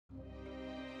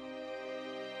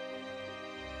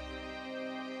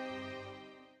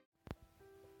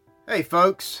Hey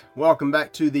folks, welcome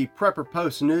back to the Prepper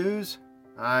Post News.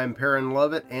 I'm Perrin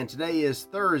Lovett, and today is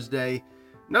Thursday,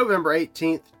 November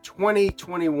 18th,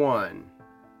 2021.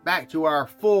 Back to our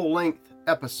full-length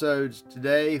episodes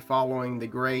today following the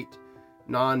great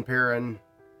non-Perrin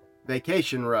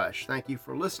vacation rush. Thank you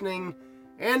for listening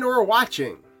and or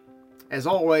watching. As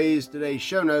always, today's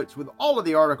show notes with all of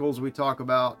the articles we talk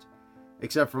about,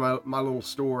 except for my little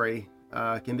story,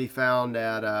 can be found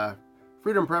at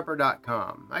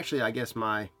freedomprepper.com. Actually, I guess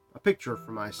a picture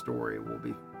for my story will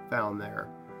be found there.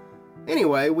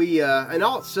 Anyway, and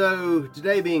also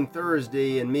today being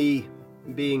Thursday and me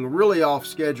being really off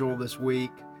schedule this week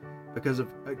because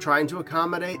of trying to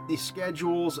accommodate the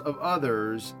schedules of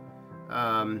others,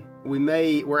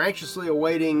 we're anxiously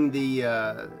awaiting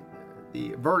the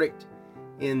verdict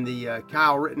in the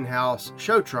Kyle Rittenhouse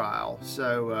show trial.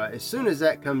 So as soon as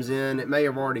that comes in, it may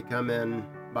have already come in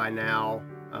by now.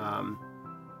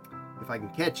 If I can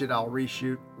catch it, I'll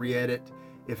reshoot, re-edit.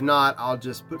 If not, I'll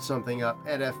just put something up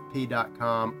at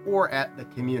fp.com or at the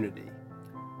community.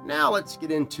 Now let's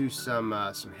get into some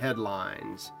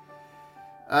headlines.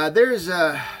 Who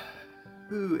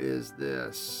is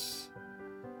this?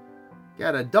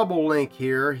 Got a double link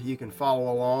here you can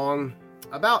follow along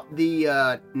about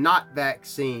the not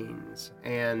vaccines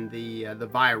and the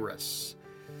virus.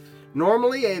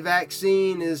 Normally, a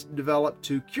vaccine is developed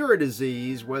to cure a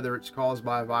disease, whether it's caused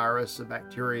by a virus, a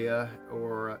bacteria,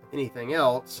 or anything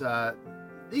else.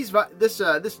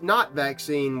 This not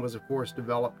vaccine was, of course,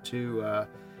 developed to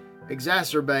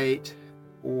exacerbate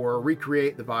or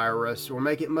recreate the virus or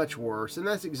make it much worse, and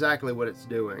that's exactly what it's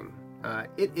doing.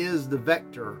 It is the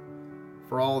vector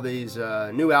for all these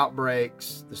new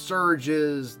outbreaks, the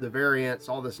surges, the variants,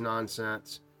 all this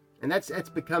nonsense. And that's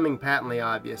becoming patently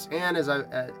obvious. And as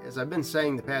I've been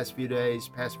saying the past few days,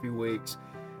 past few weeks,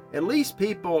 at least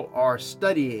people are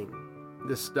studying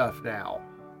this stuff now.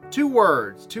 Two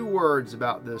words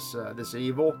about this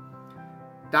evil: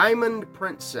 Diamond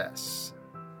Princess.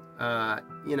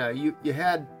 You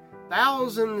had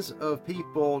thousands of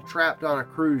people trapped on a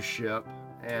cruise ship,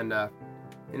 and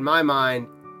in my mind,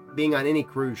 being on any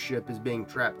cruise ship is being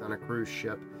trapped on a cruise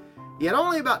ship. Yet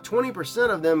only about 20%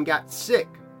 of them got sick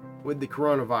with the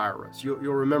coronavirus.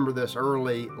 You'll remember this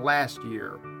early last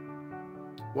year.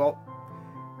 Well,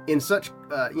 in such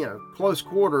close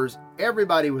quarters,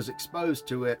 everybody was exposed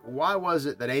to it. Why was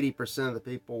it that 80% of the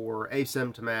people were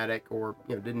asymptomatic or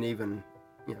didn't even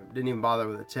bother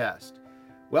with a test?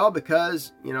 Well,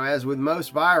 because as with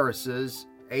most viruses,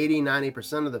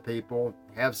 80-90% of the people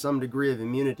have some degree of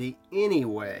immunity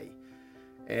anyway,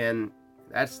 and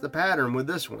that's the pattern with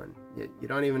this one. You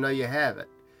don't even know you have it.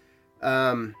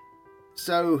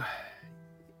 So,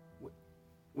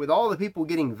 with all the people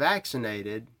getting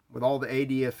vaccinated, with all the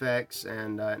AD effects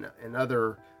and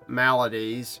other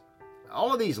maladies,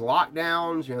 all of these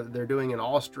lockdowns, that they're doing in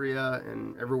Austria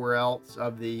and everywhere else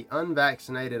of the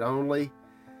unvaccinated only,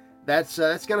 that's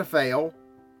going to fail.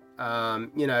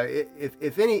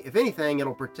 If anything,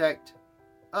 it'll protect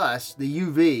us, the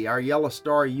UV, our yellow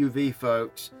star UV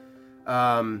folks,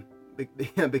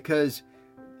 because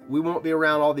we won't be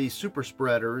around all these super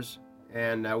spreaders,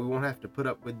 and we won't have to put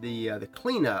up with the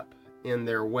cleanup in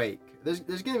their wake. This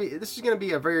is going to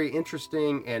be a very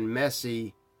interesting and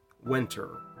messy winter.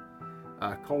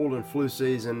 Cold and flu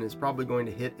season is probably going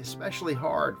to hit especially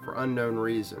hard for unknown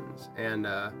reasons, and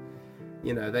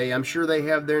I'm sure they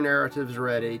have their narratives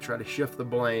ready, try to shift the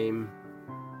blame.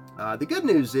 The good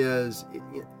news is,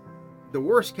 the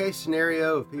worst case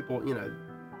scenario of people,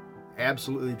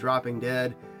 absolutely dropping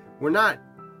dead, we're not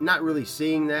really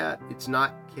seeing that. It's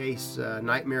not case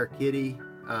Nightmare Kitty,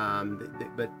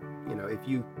 but if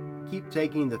you keep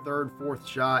taking the third, fourth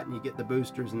shot and you get the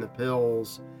boosters and the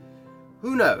pills,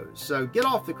 who knows? So get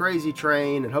off the crazy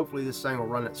train, and hopefully this thing will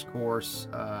run its course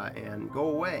and go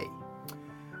away.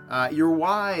 You're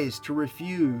wise to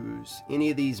refuse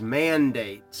any of these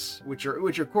mandates, which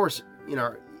of course,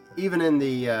 even in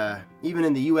the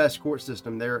U.S. court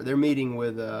system, they're meeting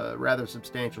with rather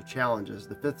substantial challenges.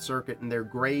 The Fifth Circuit and their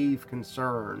grave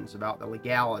concerns about the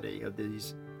legality of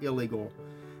these illegal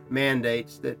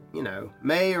mandates that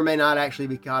may or may not actually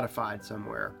be codified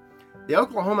somewhere. The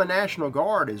Oklahoma National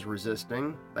Guard is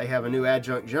resisting. They have a new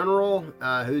adjunct general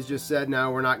who's just said,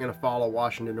 no, we're not going to follow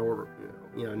Washington order.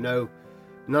 No,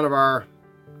 none of our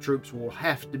troops will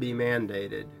have to be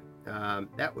mandated.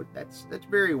 That's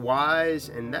very wise,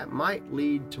 and that might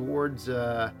lead towards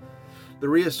the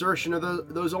reassertion of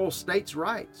those old states'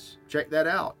 rights. Check that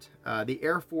out. The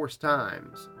Air Force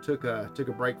Times took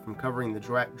a break from covering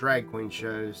the drag queen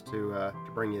shows to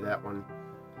bring you that one.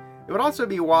 It would also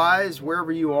be wise,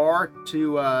 wherever you are,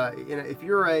 to, if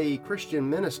you're a Christian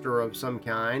minister of some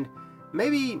kind,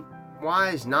 maybe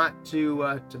wise not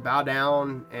to bow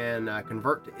down and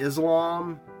convert to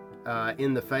Islam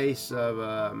in the face of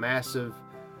a massive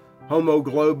Homo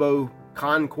Globo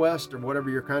conquest of whatever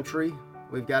your country.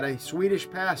 We've got a Swedish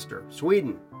pastor.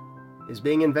 Sweden is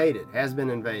being invaded, has been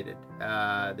invaded.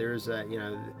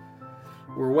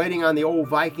 We're waiting on the old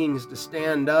Vikings to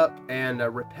stand up and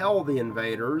repel the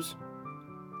invaders.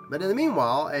 But in the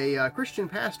meanwhile, a Christian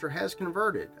pastor has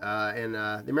converted. And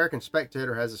the American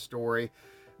Spectator has a story.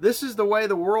 This is the way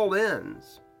the world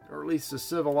ends, or at least the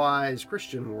civilized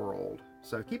Christian world.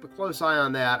 So keep a close eye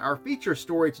on that. Our feature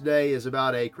story today is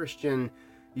about a Christian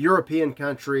European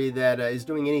country that is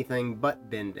doing anything but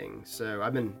bending. So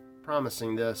I've been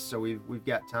promising this, so we've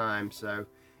got time. So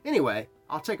anyway,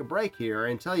 I'll take a break here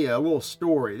and tell you a little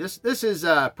story. This is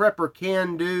prepper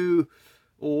can-do,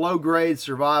 low-grade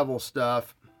survival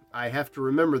stuff. I have to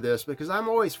remember this because I'm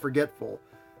always forgetful.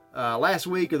 Last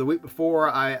week or the week before,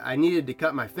 I needed to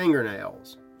cut my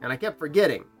fingernails, and I kept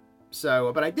forgetting.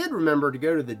 But I did remember to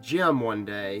go to the gym one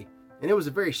day, and it was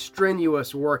a very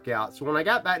strenuous workout. So when I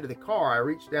got back to the car, I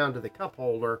reached down to the cup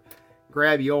holder,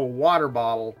 grabbed the old water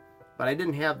bottle, but I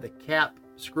didn't have the cap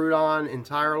screwed on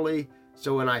entirely.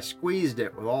 So when I squeezed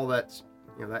it with all that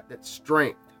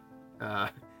strength,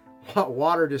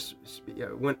 water just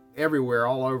went everywhere,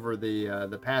 all over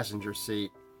the passenger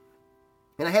seat.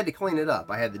 And I had to clean it up.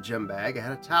 I had the gym bag. I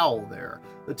had a towel there.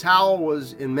 The towel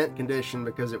was in mint condition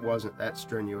because it wasn't that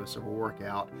strenuous of a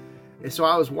workout. And so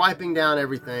I was wiping down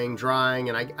everything, drying,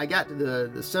 and I got to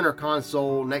the center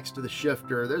console next to the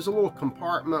shifter. There's a little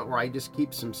compartment where I just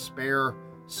keep some spare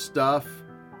stuff,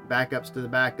 backups to the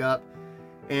backup.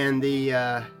 And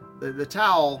the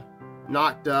towel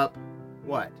knocked up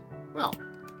what? Well,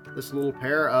 this little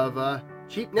pair of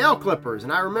cheap nail clippers.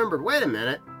 And I remembered, wait a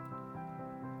minute,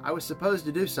 I was supposed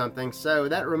to do something. So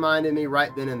that reminded me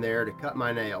right then and there to cut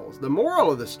my nails. The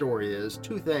moral of the story is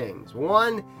two things.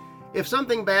 One, if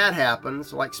something bad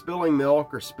happens, like spilling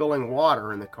milk or spilling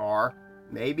water in the car,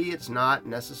 maybe it's not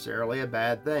necessarily a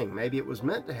bad thing. Maybe it was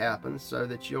meant to happen so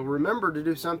that you'll remember to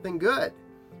do something good.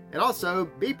 And also,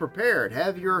 be prepared.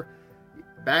 Have your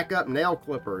backup nail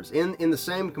clippers in the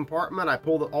same compartment. I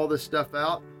pulled all this stuff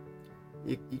out.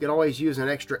 You can always use an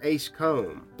extra ace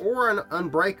comb or an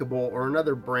Unbreakable or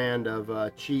another brand of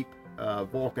cheap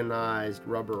vulcanized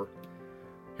rubber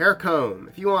hair comb.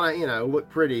 If you want to, look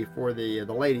pretty for the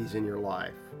ladies in your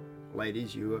life.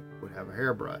 Ladies, you would have a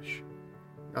hairbrush.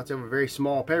 You also have a very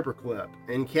small paper clip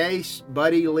in case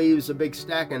Buddy leaves a big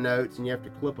stack of notes and you have to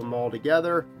clip them all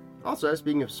together. Also,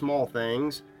 speaking of small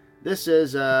things, this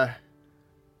is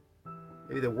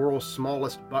maybe the world's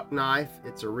smallest buck knife.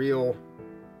 It's a real,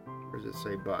 where does it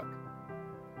say buck?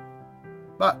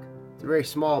 Buck. It's a very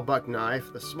small buck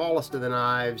knife, the smallest of the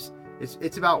knives.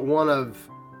 It's about one of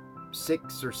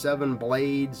 6 or 7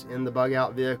 blades in the bug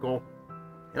out vehicle.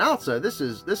 And also, this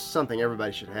is something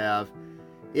everybody should have.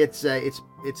 It's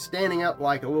standing up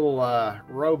like a little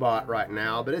robot right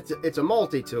now, but it's a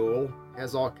multi-tool.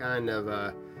 Has all kind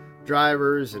of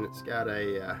drivers, and it's got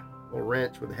a little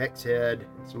wrench with a hex head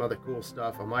and some other cool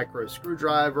stuff. A micro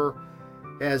screwdriver.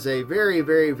 Has a very,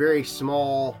 very, very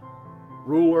small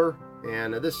ruler,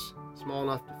 and this small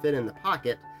enough to fit in the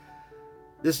pocket.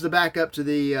 This is the backup to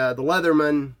the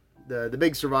Leatherman. The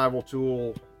big survival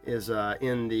tool is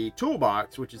in the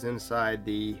toolbox, which is inside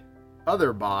the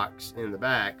other box in the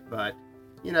back. But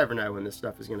you never know when this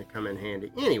stuff is going to come in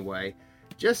handy. Anyway,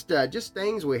 just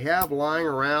things we have lying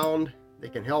around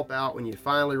that can help out when you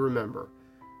finally remember.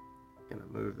 Gonna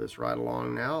move this right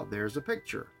along now. There's a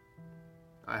picture.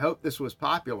 I hope this was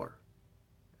popular.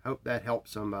 I hope that helped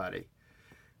somebody.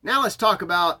 Now let's talk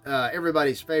about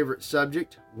everybody's favorite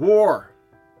subject, war.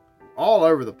 All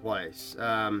over the place.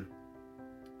 And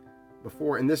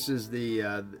this is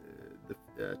the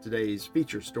today's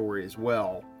feature story as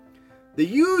well. The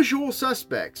usual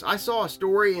suspects. I saw a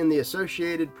story in the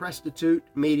Associated Prostitute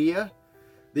Media.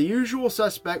 The usual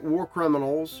suspect war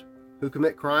criminals who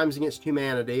commit crimes against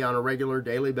humanity on a regular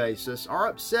daily basis are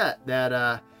upset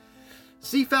that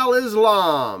Saif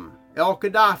al-Islam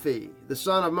el-Gaddafi, the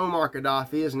son of Muammar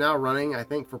Gaddafi, is now running, I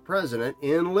think, for president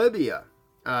in Libya.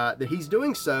 That he's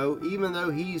doing so even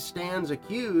though he stands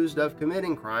accused of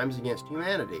committing crimes against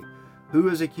humanity. Who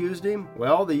has accused him?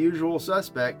 Well, the usual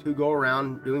suspect who go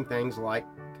around doing things like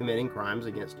committing crimes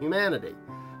against humanity.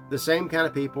 The same kind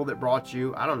of people that brought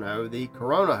you, I don't know, the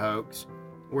Corona hoax.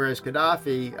 Whereas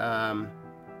Gaddafi, I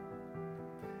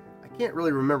can't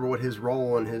really remember what his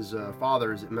role in his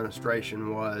father's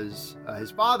administration was.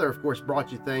 His father, of course,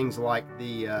 brought you things like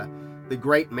the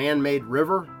Great Man-Made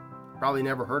River. Probably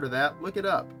never heard of that. Look it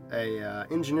up. A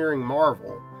engineering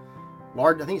marvel.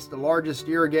 I think it's the largest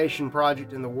irrigation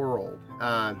project in the world.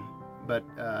 But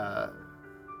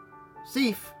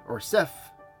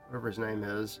Seth, whatever his name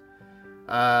is,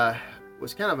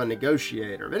 was kind of a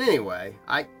negotiator. But anyway,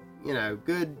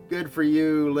 good for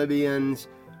you, Libyans.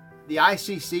 The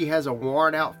ICC has a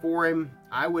warrant out for him.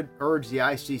 I would urge the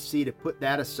ICC to put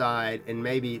that aside and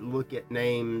maybe look at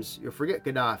names. You forget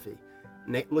Gaddafi.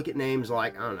 Look at names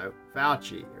like, I don't know,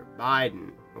 Fauci or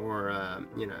Biden or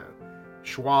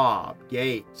Schwab,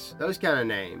 Gates. Those kind of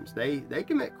names. They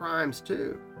commit crimes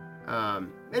too.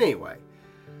 Anyway,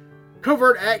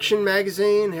 Covert Action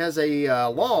magazine has a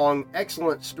long,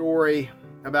 excellent story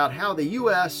about how the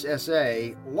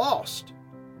USSA lost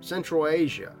Central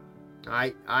Asia.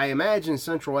 I imagine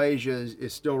Central Asia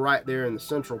is still right there in the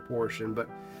central portion, but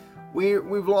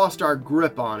we've lost our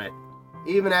grip on it,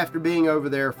 even after being over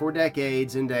there for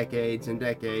decades and decades and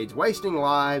decades, wasting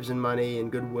lives and money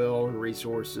and goodwill and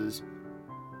resources.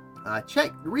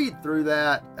 Read through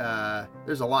that.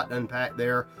 There's a lot to unpack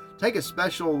there. Take a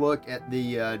special look at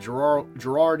the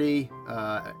Gerardi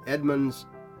Edmonds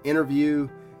interview,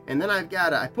 and then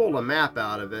I pulled a map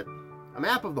out of it, a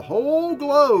map of the whole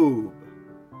globe,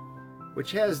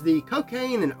 which has the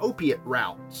cocaine and opiate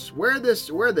routes, where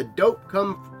the dope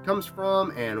comes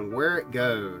from and where it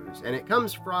goes. And it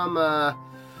comes from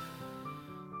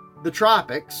the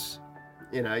tropics.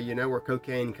 You know where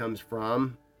cocaine comes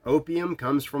from. Opium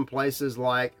comes from places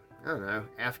like, I don't know,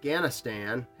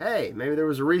 Afghanistan. Hey, maybe there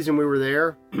was a reason we were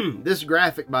there. This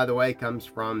graphic, by the way, comes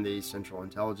from the Central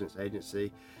Intelligence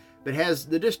Agency, but has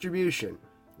the distribution,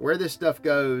 where this stuff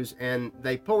goes, and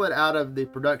they pull it out of the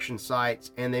production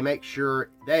sites, and they make sure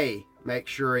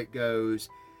it goes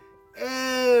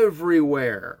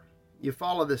everywhere. You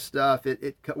follow this stuff,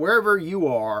 it wherever you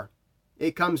are,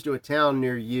 it comes to a town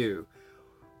near you,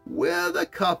 with a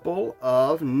couple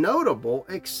of notable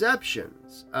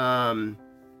exceptions.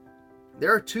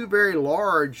 There are two very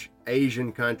large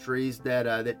Asian countries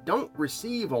that don't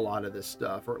receive a lot of this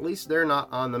stuff, or at least they're not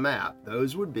on the map.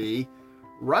 Those would be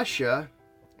Russia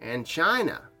and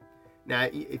China. Now,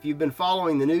 if you've been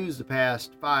following the news the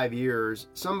past 5 years,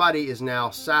 somebody is now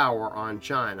sour on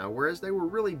China, whereas they were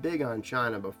really big on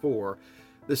China before.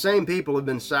 The same people have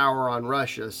been sour on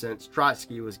Russia since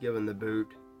Trotsky was given the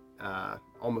boot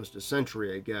almost a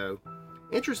century ago.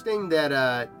 Interesting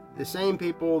that the same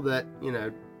people that,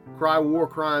 cry war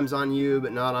crimes on you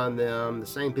but not on them, the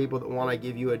same people that want to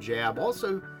give you a jab,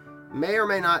 also may or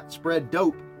may not spread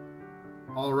dope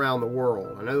all around the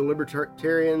world. I know the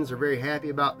libertarians are very happy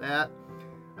about that.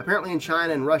 Apparently in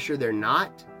China and Russia they're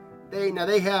not.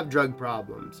 They have drug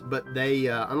problems, but they,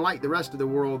 unlike the rest of the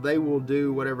world, they will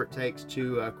do whatever it takes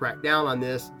to crack down on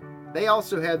this. They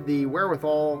also have the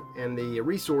wherewithal and the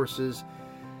resources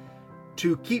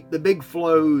to keep the big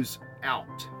flows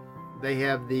out. They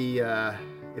have the,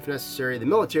 if necessary, the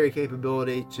military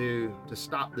capability to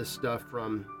stop this stuff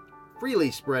from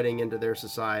freely spreading into their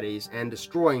societies and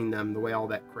destroying them the way all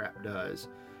that crap does.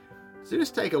 So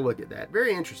just take a look at that.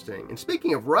 Very interesting. And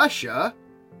speaking of Russia,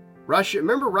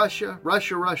 remember Russia?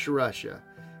 Russia.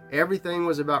 Everything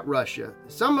was about Russia.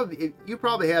 Some of you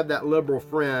probably have that liberal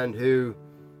friend who,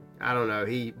 I don't know,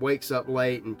 he wakes up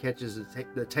late and catches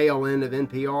the tail end of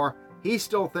NPR. He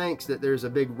still thinks that there's a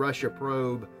big Russia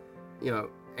probe,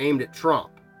 aimed at Trump.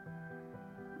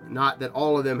 Not that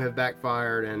all of them have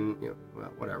backfired and,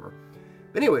 whatever.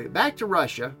 But anyway, back to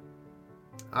Russia.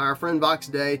 Our friend Vox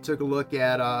Day took a look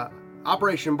at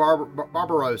Operation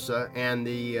Barbarossa and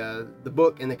the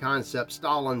book and the concept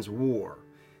Stalin's War.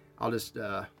 I'll just,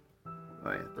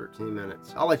 13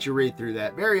 minutes. I'll let you read through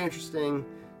that. Very interesting.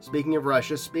 Speaking of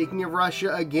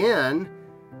Russia again,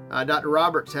 Dr.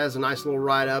 Roberts has a nice little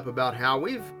write-up about how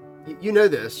we've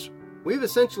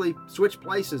essentially switched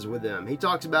places with them. He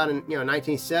talks about in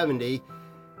 1970,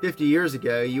 50 years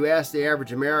ago, you ask the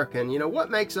average American,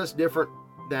 what makes us different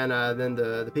than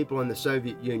the people in the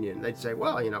Soviet Union? They'd say,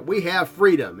 well, we have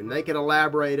freedom, and they could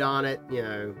elaborate on it,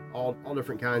 all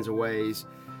different kinds of ways.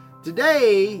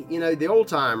 Today, the old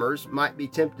timers might be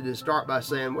tempted to start by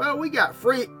saying, well, we got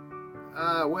free.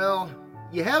 Well,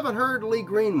 you haven't heard Lee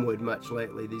Greenwood much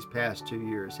lately these past 2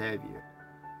 years, have you?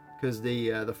 Because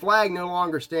the flag no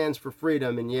longer stands for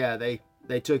freedom, and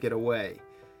they took it away,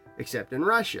 except in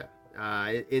Russia.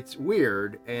 It's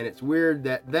weird, and it's weird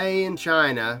that they in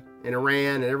China and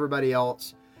Iran and everybody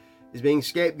else is being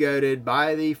scapegoated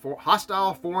by the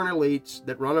hostile foreign elites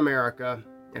that run America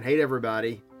and hate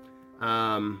everybody.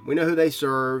 We know who they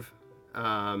serve,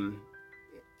 and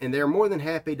they're more than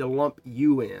happy to lump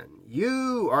you in.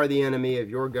 You are the enemy of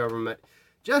your government.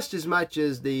 just as much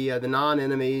as the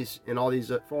non-enemies in all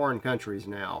these foreign countries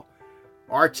now.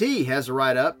 RT has a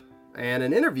write-up and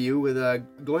an interview with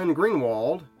Glenn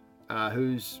Greenwald,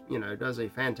 who's, does a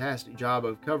fantastic job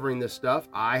of covering this stuff.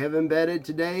 I have embedded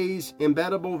today's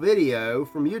embeddable video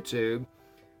from YouTube.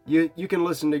 You can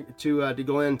listen to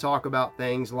Glenn talk about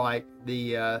things like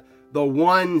the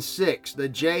 1-6, the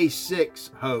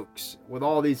J6 hoax, with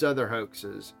all these other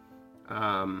hoaxes.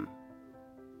 And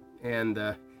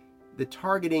the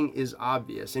targeting is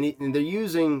obvious. And they're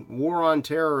using war on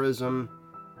terrorism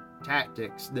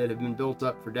tactics that have been built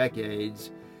up for decades.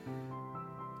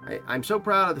 I'm so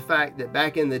proud of the fact that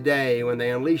back in the day, when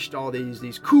they unleashed all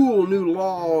these cool new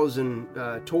laws and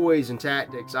toys and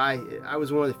tactics, I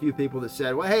was one of the few people that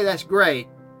said, well, hey, that's great,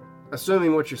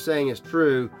 assuming what you're saying is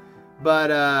true. But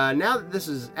now that this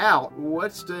is out,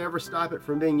 what's to ever stop it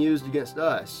from being used against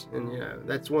us? And,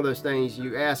 that's one of those things,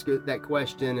 you ask that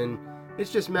question and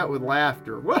it's just met with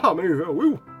laughter. Well, I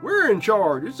mean, we're in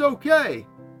charge. It's okay.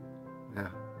 No,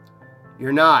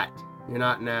 you're not. You're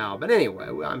not now. But anyway,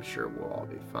 I'm sure we'll all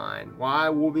be fine. Why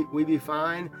will we be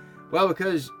fine? Well,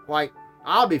 because,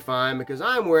 I'll be fine because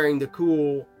I'm wearing the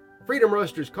cool Freedom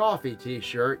Roasters Coffee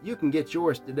t-shirt. You can get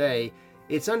yours today.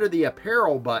 It's under the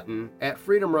apparel button at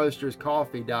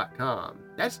freedomroasterscoffee.com.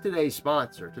 That's today's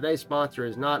sponsor. Today's sponsor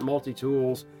is not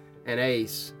Multi-Tools and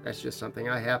Ace. That's just something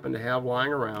I happen to have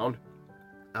lying around.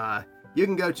 You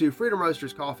can go to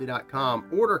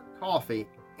freedomroasterscoffee.com, order coffee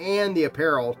and the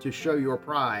apparel to show your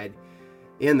pride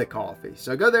in the coffee.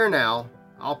 So go there now.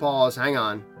 I'll pause. Hang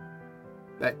on.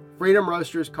 At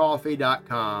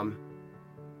freedomroasterscoffee.com.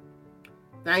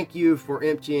 Thank you for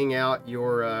emptying out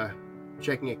your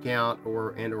checking account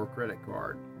or credit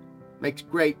card. Makes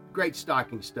great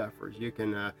stocking stuffers. You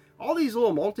can all these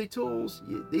little multi-tools.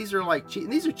 These are cheap.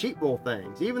 These are cheap little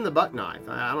things. Even the buck knife.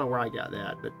 I don't know where I got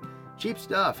that, but cheap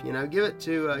stuff. Give it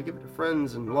to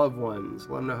friends and loved ones.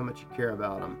 Let them know how much you care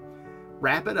about them.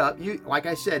 Wrap it up. Like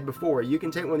I said before, you can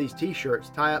take one of these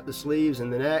t-shirts, tie up the sleeves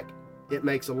and the neck. It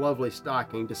makes a lovely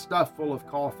stocking to stuff full of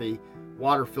coffee,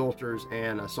 water filters,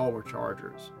 and solar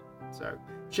chargers. So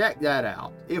check that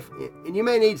out. And you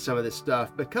may need some of this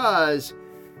stuff, because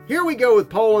here we go with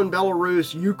Poland,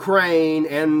 Belarus, Ukraine,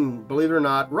 and believe it or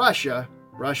not, Russia.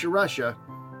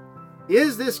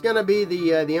 Is this going to be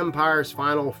the Empire's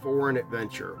final foreign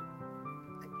adventure?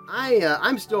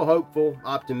 I'm still hopeful,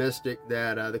 optimistic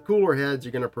that the cooler heads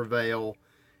are going to prevail,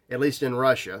 at least in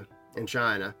Russia and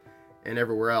China and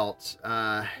everywhere else,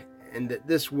 and that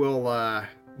this will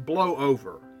blow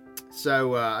over.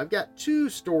 So I've got two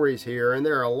stories here, and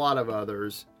there are a lot of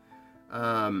others.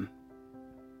 And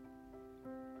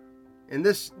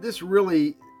this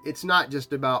really, it's not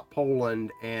just about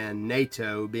Poland and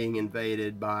NATO being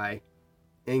invaded by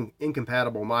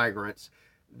incompatible migrants.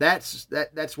 That's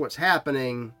what's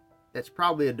happening. That's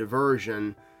probably a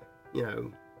diversion.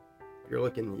 If you're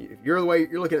looking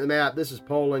at the map, this is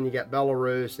Poland, you got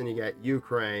Belarus, and you got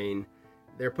Ukraine.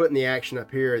 They're putting the action up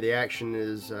here. The action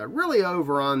is really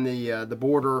over on the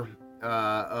border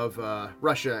of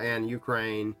Russia and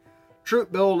Ukraine.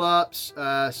 Troop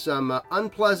buildups, some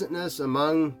unpleasantness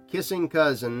among kissing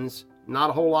cousins.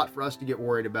 Not a whole lot for us to get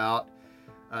worried about.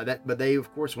 But they,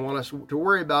 of course, want us to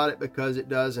worry about it because it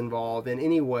does involve, in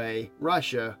any way,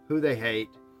 Russia, who they hate.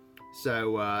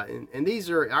 So, and these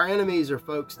are, our enemies are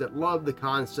folks that love the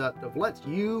concept of let's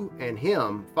you and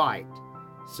him fight.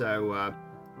 So,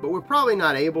 but we're probably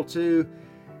not able to.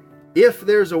 If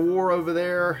there's a war over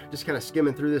there, just kind of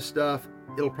skimming through this stuff,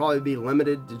 it'll probably be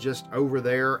limited to just over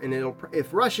there. And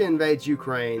if Russia invades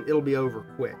Ukraine, it'll be over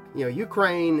quick.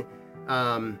 Ukraine,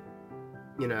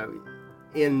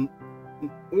 in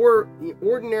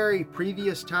ordinary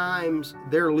previous times,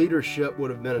 their leadership would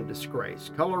have been a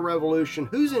disgrace. Color Revolution,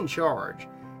 who's in charge?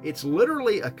 It's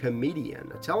literally a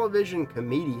comedian, a television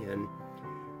comedian,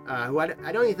 who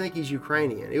I don't even think he's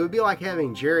Ukrainian. It would be like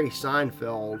having Jerry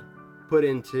Seinfeld put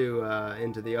into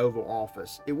the Oval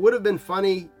Office. It would have been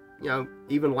funny,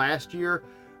 even last year,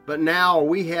 but now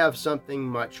we have something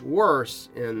much worse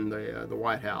in the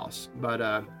White House.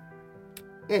 But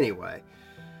anyway,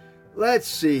 let's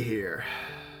see here.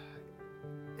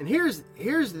 And here's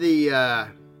the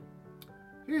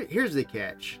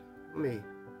catch.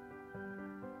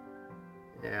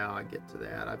 I'll get to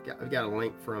that. I've got a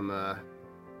link from.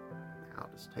 I'll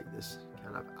just take this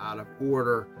kind of out of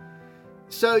order.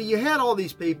 So you had all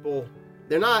these people.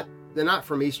 They're not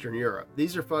from Eastern Europe.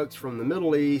 These are folks from the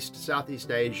Middle East,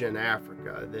 Southeast Asia, and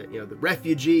Africa. The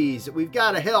refugees that we've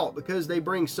got to help because they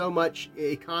bring so much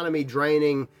economy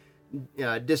draining,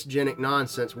 dysgenic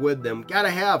nonsense with them. Got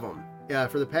to have them.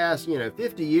 For the past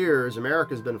 50 years,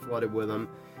 America's been flooded with them.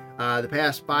 The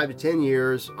past 5 to 10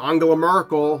 years, Angela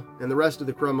Merkel and the rest of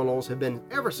the criminals have been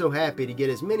ever so happy to get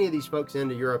as many of these folks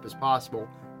into Europe as possible.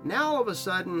 Now all of a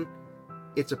sudden,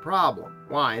 it's a problem.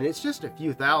 Why? And it's just a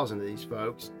few thousand of these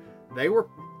folks. They were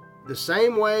the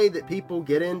same way that people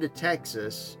get into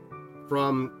Texas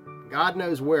from God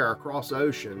knows where, across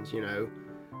oceans, you know.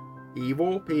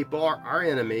 Evil people, our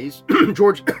enemies,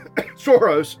 George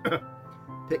Soros,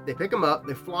 they pick them up,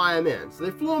 they fly them in. So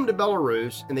they flew them to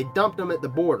Belarus and they dumped them at the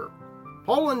border.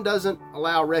 Poland doesn't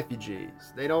allow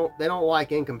refugees. They don't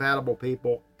like incompatible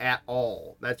people at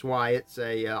all. That's why it's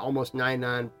a almost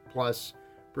 99+%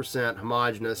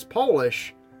 homogenous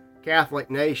Polish Catholic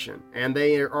nation, and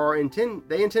they intend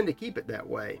to keep it that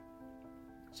way.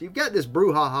 So you've got this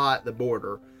brouhaha at the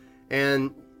border,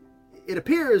 and it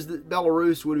appears that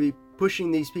Belarus would be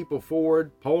pushing these people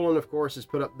forward. Poland, of course, has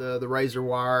put up the razor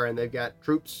wire, and they've got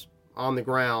troops on the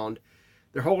ground.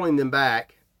 They're holding them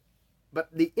back. But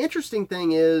the interesting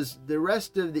thing is the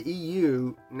rest of the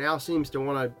EU now seems to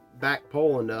want to back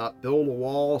Poland up, build a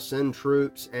wall, send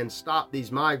troops, and stop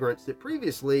these migrants that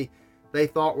previously they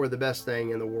thought were the best thing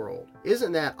in the world.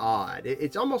 Isn't that odd?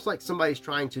 It's almost like somebody's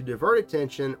trying to divert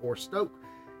attention or stoke,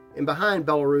 and behind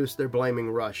Belarus, they're blaming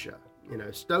Russia. You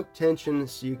know, stoke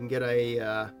tensions so you can get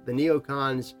the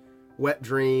neocons' wet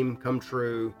dream come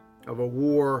true of a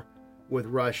war with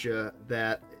Russia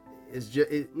that is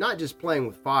not just playing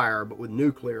with fire, but with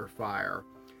nuclear fire.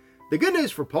 The good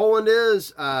news for Poland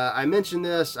is, I mentioned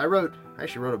this, I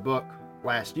actually wrote a book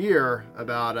last year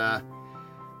about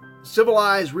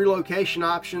civilized relocation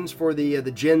options for the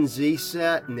Gen Z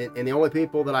set, and the only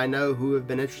people that I know who have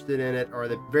been interested in it are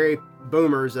the very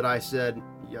boomers that I said,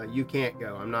 you can't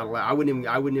go. I'm not allowed. I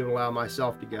wouldn't even allow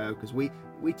myself to go because we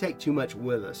take too much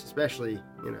with us, especially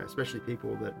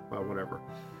people that, well, whatever.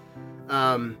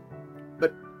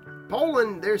 But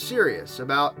Poland, they're serious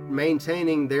about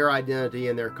maintaining their identity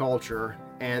and their culture,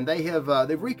 and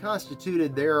they've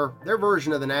reconstituted their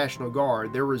version of the National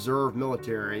Guard, their reserve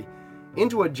military,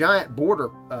 into a giant border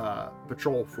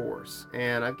patrol force.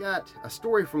 And I've got a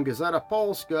story from Gazeta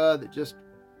Polska that just,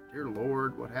 dear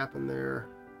Lord, what happened there?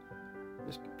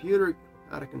 This computer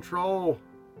out of control.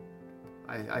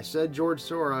 I said George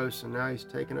Soros, and now he's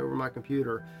taking over my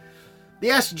computer. The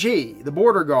SG, the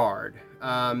border guard,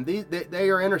 they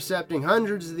are intercepting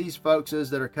hundreds of these folks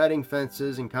that are cutting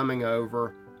fences and coming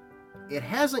over. It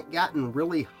hasn't gotten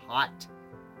really hot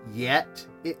yet.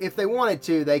 If they wanted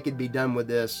to, they could be done with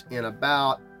this in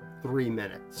about 3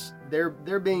 minutes.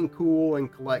 They're being cool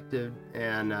and collected,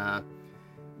 and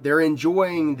they're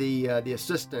enjoying the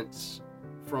assistance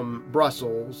from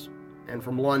Brussels and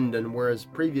from London, whereas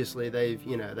previously they've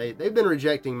been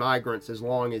rejecting migrants as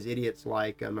long as idiots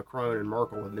like Macron and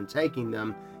Merkel have been taking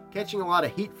them, catching a lot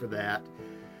of heat for that.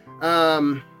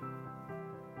 And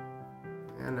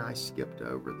I skipped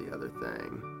over the other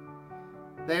thing.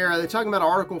 They're talking about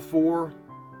Article 4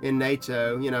 in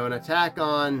NATO. You know, an attack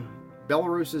on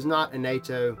Belarus is not a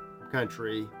NATO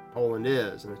country. Poland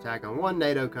is. An attack on one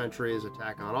NATO country is an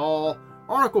attack on all.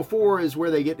 Article 4 is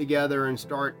where they get together and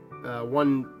start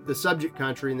the subject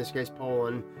country, in this case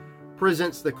Poland,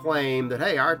 presents the claim that,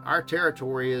 hey, our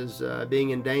territory is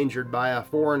being endangered by a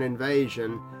foreign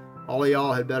invasion. All of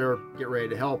y'all had better get ready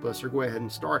to help us or go ahead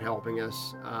and start helping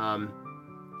us.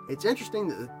 It's interesting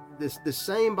that this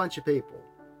same bunch of people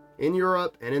in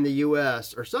Europe and in the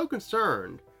U.S. are so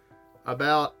concerned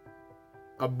about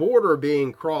a border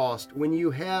being crossed when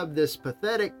you have this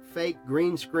pathetic, fake,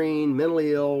 green screen,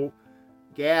 mentally ill,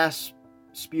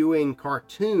 gas-spewing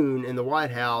cartoon in the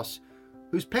White House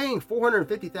who's paying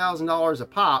 $450,000 a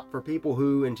pop for people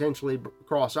who intentionally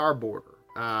cross our border.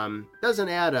 Doesn't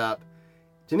add up.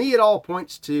 To me, it all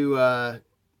points to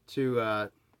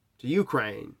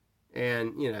Ukraine,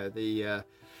 and the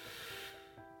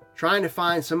trying to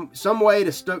find some way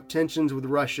to stoke tensions with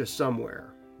Russia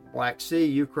somewhere. Black Sea,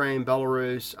 Ukraine,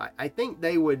 Belarus. I think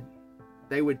they would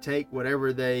take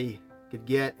whatever they could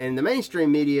get, and the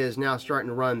mainstream media is now starting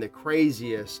to run the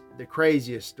craziest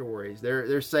stories.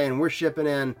 They're saying we're shipping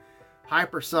in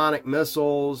hypersonic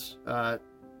missiles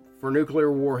for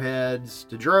nuclear warheads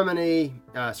to Germany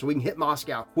so we can hit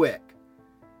Moscow quick.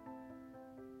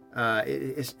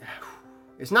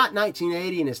 It's not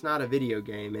 1980, and it's not a video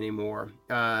game anymore.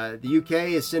 The UK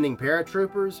is sending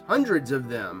paratroopers, hundreds of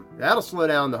them. That'll slow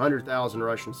down the 100,000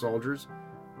 Russian soldiers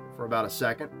for about a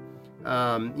second.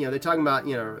 They're talking about,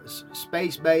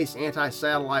 space-based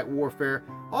anti-satellite warfare.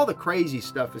 All the crazy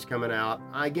stuff is coming out.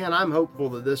 Again, I'm hopeful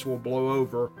that this will blow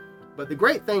over. But the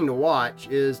great thing to watch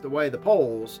is the way the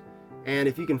polls, and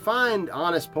if you can find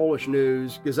honest Polish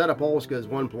news, Gazeta Polska is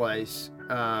one place.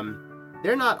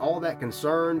 they're not all that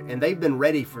concerned, and they've been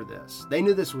ready for this. They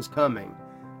knew this was coming.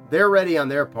 They're ready on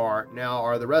their part. Now,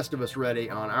 are the rest of us ready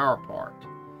on our part?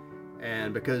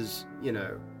 And because, you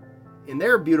know, in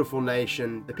their beautiful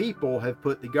nation, the people have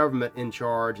put the government in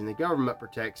charge, and the government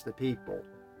protects the people.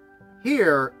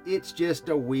 Here, it's just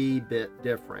a wee bit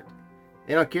different.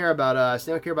 They don't care about us.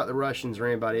 They don't care about the Russians or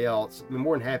anybody else. I'm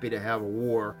more than happy to have a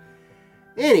war.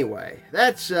 Anyway,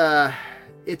 that's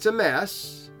it's a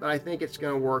mess, but I think it's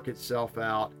going to work itself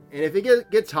out. And if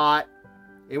it gets hot,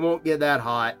 it won't get that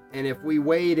hot. And if we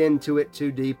wade into it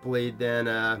too deeply, then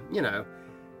you know,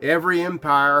 every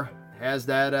empire has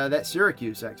that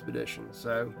Syracuse expedition.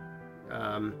 So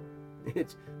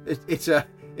it's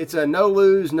a no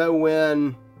lose, no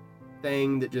win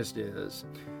thing that just is.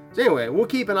 So anyway, we'll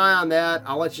keep an eye on that.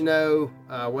 I'll let you know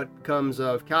what comes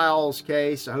of Kyle's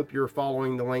case. I hope you're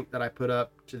following the link that I put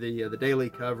up to the daily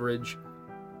coverage.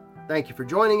 Thank you for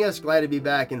joining us. Glad to be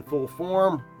back in full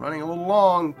form. Running a little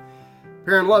long.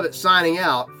 Perrin Lovett signing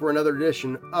out for another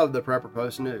edition of the Prepper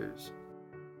Post News.